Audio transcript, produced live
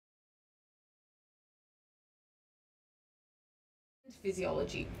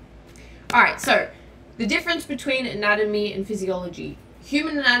physiology. All right, so the difference between anatomy and physiology.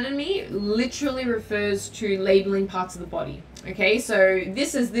 Human anatomy literally refers to labeling parts of the body. Okay, so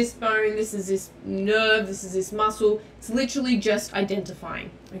this is this bone, this is this nerve, this is this muscle. It's literally just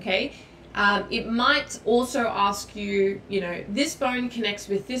identifying. Okay, it might also ask you, this bone connects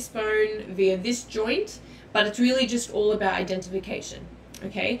with this bone via this joint, but it's really just all about identification.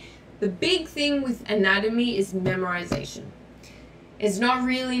 Okay, the big thing with anatomy is memorization. It's not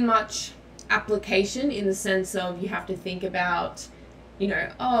really much application in the sense of you have to think about,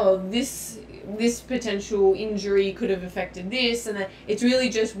 oh, this potential injury could have affected this, and then it's really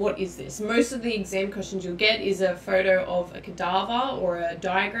just, what is this? Most of the exam questions you'll get is a photo of a cadaver or a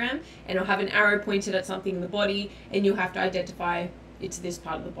diagram, and it'll have an arrow pointed at something in the body, and you'll have to identify it's this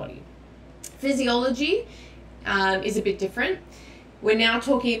part of the body. Physiology is a bit different. We're now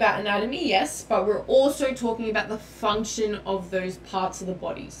talking about anatomy, yes, but we're also talking about the function of those parts of the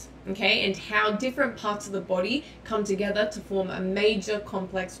bodies, okay, and how different parts of the body come together to form a major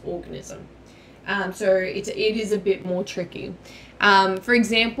complex organism. So it is a bit more tricky. For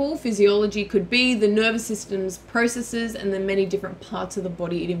example, physiology could be the nervous system's processes and the many different parts of the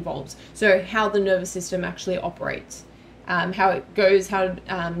body it involves. So how the nervous system actually operates. How it goes, how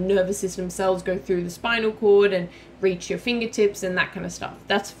nervous system cells go through the spinal cord and reach your fingertips and that kind of stuff.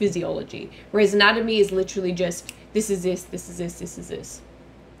 That's physiology. Whereas anatomy is literally just, this is this, this is this, this is this.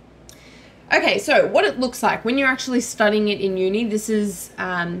 Okay, so what it looks like when you're actually studying it in uni, this is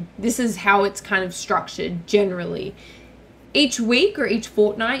how it's kind of structured generally. Each week or each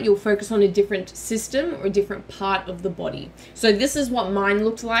fortnight, you'll focus on a different system or a different part of the body. So this is what mine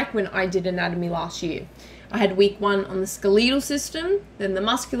looked like when I did anatomy last year. I had week 1 on the skeletal system, then the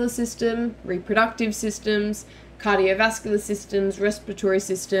muscular system, reproductive systems, cardiovascular systems, respiratory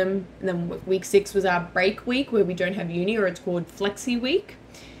system, and then week 6 was our break week where we don't have uni, or it's called flexi week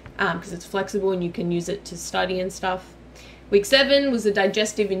because it's flexible and you can use it to study and stuff. Week 7 was the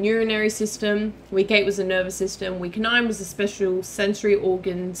digestive and urinary system. Week 8 was the nervous system. Week 9 was the special sensory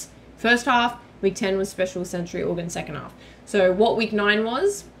organs first half. Week 10 was special sensory organs second half. So what week 9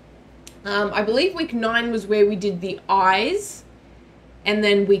 was, I believe week 9 was where we did the eyes, and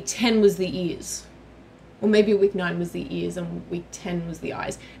then week 10 was the ears. Or maybe week 9 was the ears and week 10 was the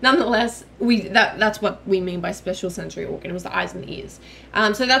eyes. Nonetheless, that's what we mean by special sensory organ. It was the eyes and the ears.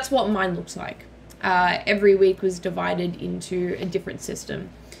 So that's what mine looks like. Every week was divided into a different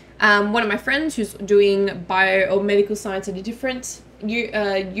system. One of my friends who's doing bio or medical science at a different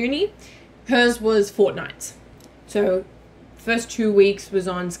uni, hers was fortnights. So first 2 weeks was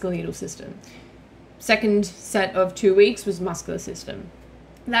on skeletal system. Second set of 2 weeks was muscular system.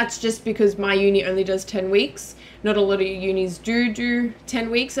 That's just because my uni only does 10 weeks. Not a lot of unis do 10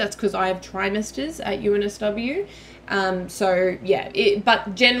 weeks. That's because I have trimesters at UNSW. So yeah,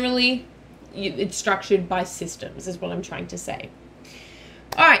 but generally it's structured by systems is what I'm trying to say.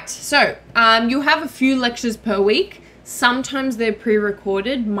 All right, so you have a few lectures per week. Sometimes they're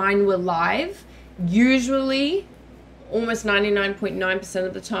pre-recorded. Mine were live. Usually, almost 99.9%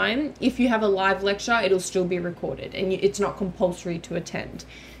 of the time, if you have a live lecture, it'll still be recorded and it's not compulsory to attend.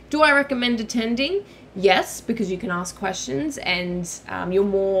 Do I recommend attending? Yes, because you can ask questions and you're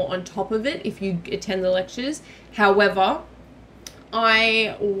more on top of it if you attend the lectures. However,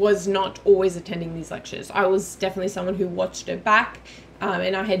 I was not always attending these lectures. I was definitely someone who watched it back,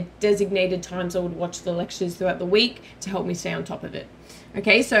 and I had designated times I would watch the lectures throughout the week to help me stay on top of it.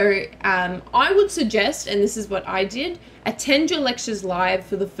 Okay, so I would suggest, and this is what I did, attend your lectures live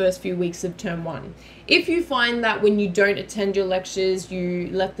for the first few weeks of term 1. If you find that when you don't attend your lectures, you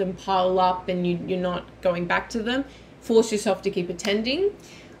let them pile up and you're not going back to them, force yourself to keep attending.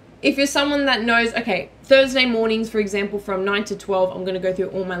 If you're someone that knows, okay, Thursday mornings, for example, from 9 to 12, I'm going to go through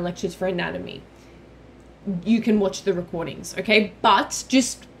all my lectures for anatomy. You can watch the recordings, okay? But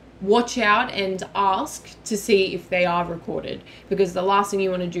just watch out and ask to see if they are recorded, because the last thing you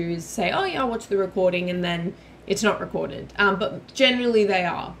want to do is say, oh yeah, I'll watch the recording, and then it's not recorded. But generally they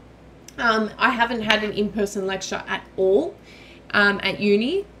are. I haven't had an in-person lecture at all at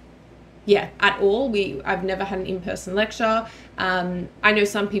uni. Yeah, at all. I've never had an in-person lecture. I know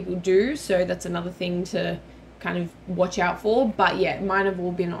some people do, so that's another thing to kind of watch out for, but yeah, mine have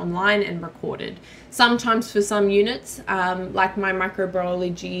all been online and recorded. Sometimes for some units, like my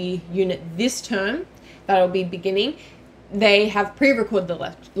microbiology unit this term that I'll be beginning, they have pre-recorded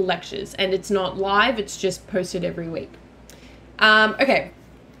the lectures and it's not live, it's just posted every week. Okay,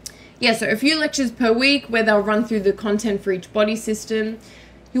 yeah, so a few lectures per week where they'll run through the content for each body system.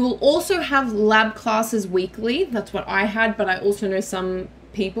 You will also have lab classes weekly. That's what I had, but I also know some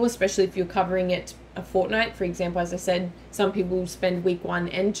people, especially if you're covering it a fortnight. For example, as I said, some people spend week 1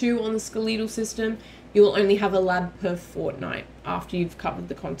 and 2 on the skeletal system. You'll only have a lab per fortnight after you've covered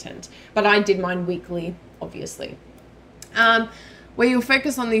the content. But I did mine weekly, obviously. Where you'll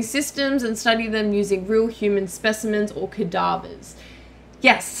focus on these systems and study them using real human specimens or cadavers.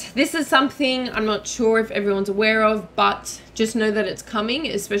 Yes, this is something I'm not sure if everyone's aware of, but just know that it's coming,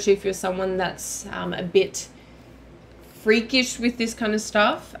 especially if you're someone that's a bit freakish with this kind of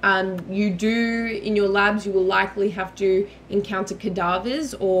stuff. You do, in your labs, you will likely have to encounter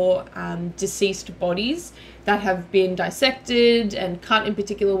cadavers or deceased bodies that have been dissected and cut in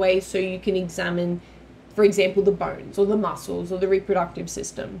particular ways so you can examine, for example, the bones or the muscles or the reproductive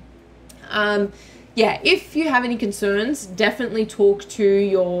system. Yeah, if you have any concerns, definitely talk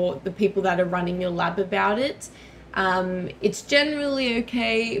to the people that are running your lab about it. It's generally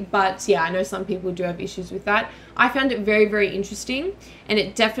okay, but yeah, I know some people do have issues with that. I found it very, very interesting, and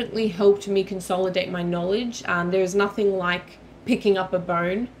it definitely helped me consolidate my knowledge. There's nothing like picking up a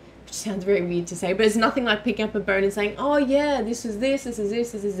bone, which sounds very weird to say, but it's nothing like picking up a bone and saying, oh yeah, this is this, this is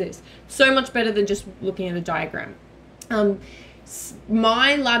this, this is this. So much better than just looking at a diagram.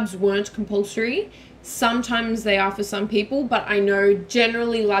 My labs weren't compulsory. Sometimes they are for some people, but I know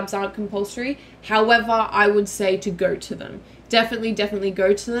generally labs aren't compulsory. However, I would say to go to them. Definitely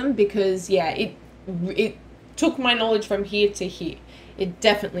go to them, because yeah, it took my knowledge from here to here. It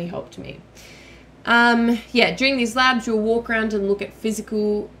definitely helped me. Yeah, during these labs, you'll walk around and look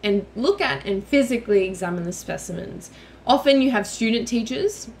at and physically examine the specimens. Often you have student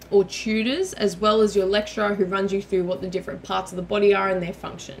teachers or tutors, as well as your lecturer who runs you through what the different parts of the body are and their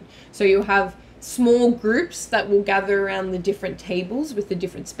function. So you'll have small groups that will gather around the different tables with the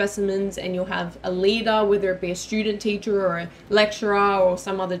different specimens, and you'll have a leader, whether it be a student teacher or a lecturer or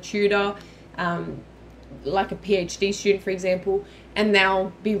some other tutor, like a PhD student, for example, and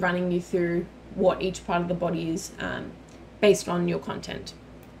they'll be running you through what each part of the body is based on your content.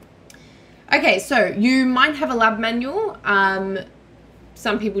 Okay, so you might have a lab manual.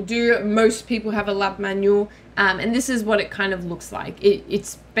 Some people do. Most people have a lab manual. And this is what it kind of looks like.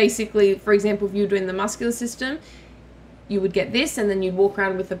 It's basically, for example, if you're doing the muscular system, you would get this, and then you'd walk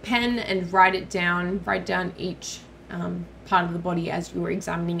around with a pen and write down each part of the body as you were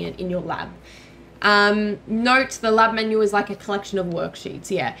examining it in your lab. Note, the lab manual is like a collection of worksheets.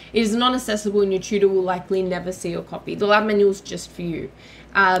 Yeah, it is not accessible, and your tutor will likely never see your copy. The lab manual is just for you.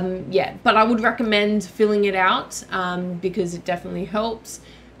 Yeah, but I would recommend filling it out because it definitely helps.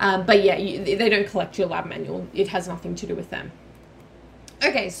 But yeah, they don't collect your lab manual. It has nothing to do with them.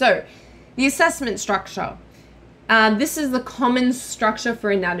 Okay, so the assessment structure. This is the common structure for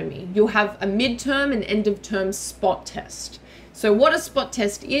anatomy. You'll have a midterm and end of term spot test. So what a spot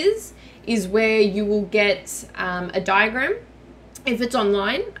test is where you will get a diagram. If it's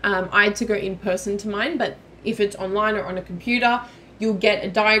online, I had to go in person to mine, but if it's online or on a computer, you'll get a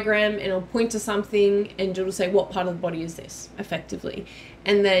diagram and it'll point to something and it'll say what part of the body is this, effectively.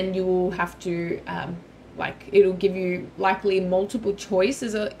 And then you will have to, it'll give you likely multiple choice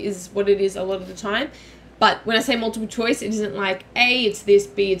is what it is a lot of the time. But when I say multiple choice, it isn't like A, it's this,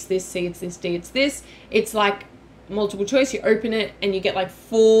 B, it's this, C, it's this, D, it's this. It's like multiple choice, you open it and you get like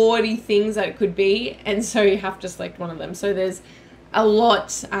 40 things that it could be. And so you have to select one of them. So there's a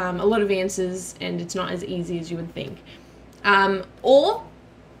lot of answers, and it's not as easy as you would think. Or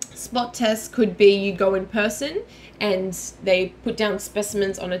spot tests could be you go in person and they put down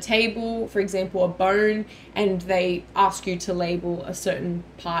specimens on a table, for example, a bone, and they ask you to label a certain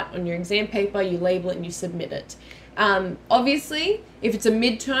part on your exam paper. You label it and you submit it. Obviously, if it's a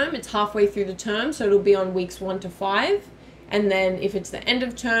midterm, it's halfway through the term, so it'll be on weeks 1 to 5. And then if it's the end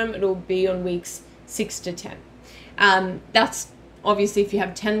of term, it'll be on weeks 6 to 10. That's obviously if you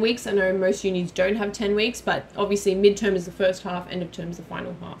have 10 weeks. I know most unis don't have 10 weeks, but obviously midterm is the first half, end of term is the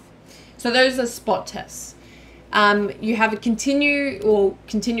final half. So those are spot tests. You have a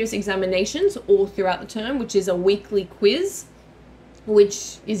continuous examinations all throughout the term, which is a weekly quiz,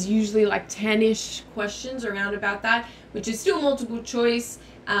 which is usually like 10-ish questions around about that, which is still multiple choice,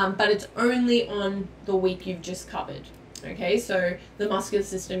 but it's only on the week you've just covered. Okay, so the muscular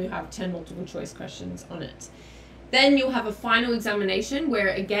system, you have 10 multiple choice questions on it. Then you'll have a final examination where,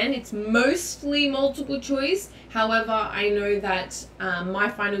 again, it's mostly multiple choice. However, I know that my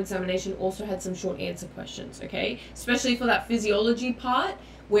final examination also had some short answer questions, okay? Especially for that physiology part,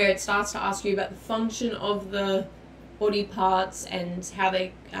 where it starts to ask you about the function of the body parts and how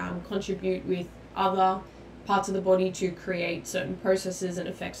they contribute with other parts of the body to create certain processes and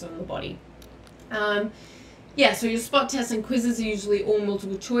effects on the body. Yeah, so your spot tests and quizzes are usually all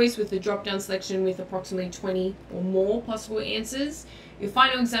multiple choice with a drop-down selection with approximately 20 or more possible answers. Your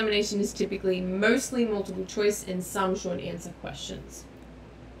final examination is typically mostly multiple choice and some short answer questions.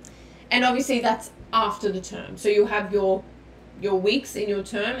 And obviously that's after the term. So you'll have your weeks in your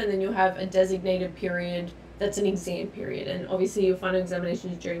term, and then you'll have a designated period that's an exam period. And obviously your final examination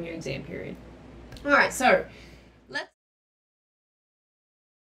is during your exam period. All right, so